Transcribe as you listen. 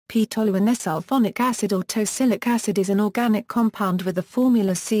P-Toluenesulfonic acid or tosylic acid is an organic compound with the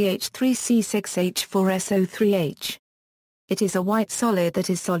formula CH3C6H4SO3H. It is a white solid that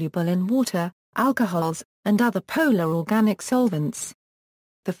is soluble in water, alcohols, and other polar organic solvents.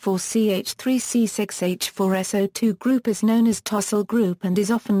 The 4CH3C6H4SO2 group is known as tosyl group and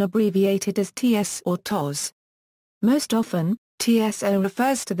is often abbreviated as TS or TOS. Most often, TsO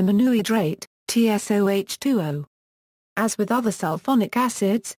refers to the monohydrate, TsOH2O. As with other sulfonic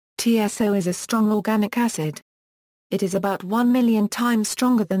acids, TsO is a strong organic acid. It is about 1 million times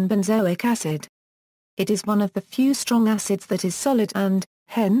stronger than benzoic acid. It is one of the few strong acids that is solid and,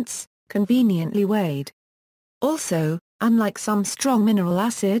 hence, conveniently weighed. Also, unlike some strong mineral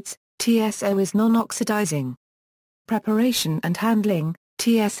acids, TsO is non-oxidizing. Preparation and handling: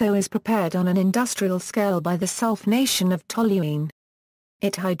 TsO is prepared on an industrial scale by the sulfonation of toluene.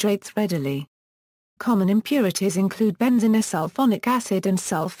 It hydrates readily. Common impurities include benzoic acid and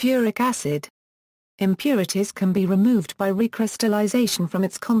sulfuric acid. Impurities can be removed by recrystallization from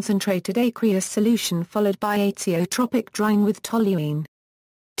its concentrated aqueous solution followed by azeotropic drying with toluene.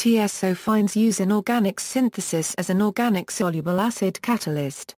 TsO finds use in organic synthesis as an organic soluble acid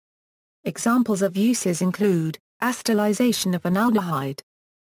catalyst. Examples of uses include acetylization of an aldehyde,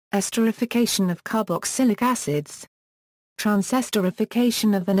 esterification of carboxylic acids,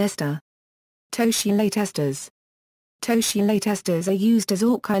 transesterification of an ester, tosylate esters. Tosylate esters are used as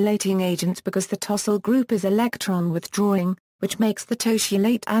alkylating agents because the tosyl group is electron withdrawing, which makes the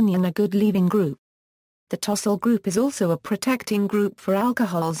tosylate anion a good leaving group. The tosyl group is also a protecting group for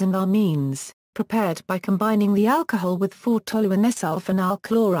alcohols and amines, prepared by combining the alcohol with 4-toluenesulfonyl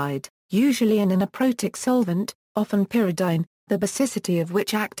chloride, usually in an aprotic solvent, often pyridine, the basicity of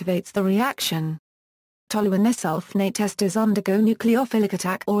which activates the reaction. Toluenesulfonate esters undergo nucleophilic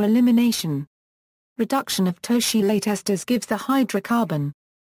attack or elimination. Reduction of tosylate esters gives the hydrocarbon.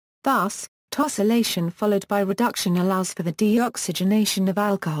 Thus, tosylation followed by reduction allows for the deoxygenation of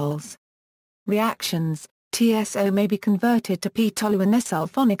alcohols. Reactions: TsO may be converted to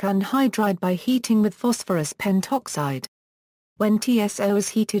P-Toluenesulfonic anhydride by heating with phosphorus pentoxide. When TsO is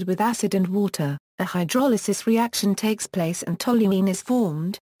heated with acid and water, a hydrolysis reaction takes place and toluene is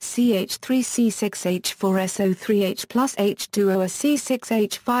formed, CH3C6H4SO3H plus H2O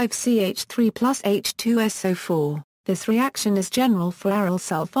C6H5CH3 plus H2SO4. This reaction is general for aryl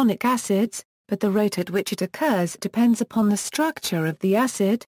sulfonic acids, but the rate at which it occurs depends upon the structure of the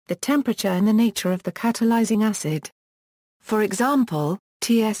acid, the temperature and the nature of the catalyzing acid. For example,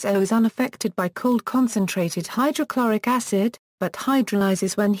 TsO is unaffected by cold concentrated hydrochloric acid, but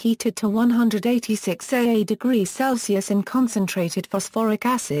hydrolyzes when heated to 186 A degrees Celsius in concentrated phosphoric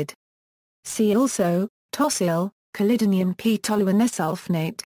acid. See also, tosyl, collidinium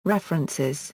P-Toluenesulfonate, references.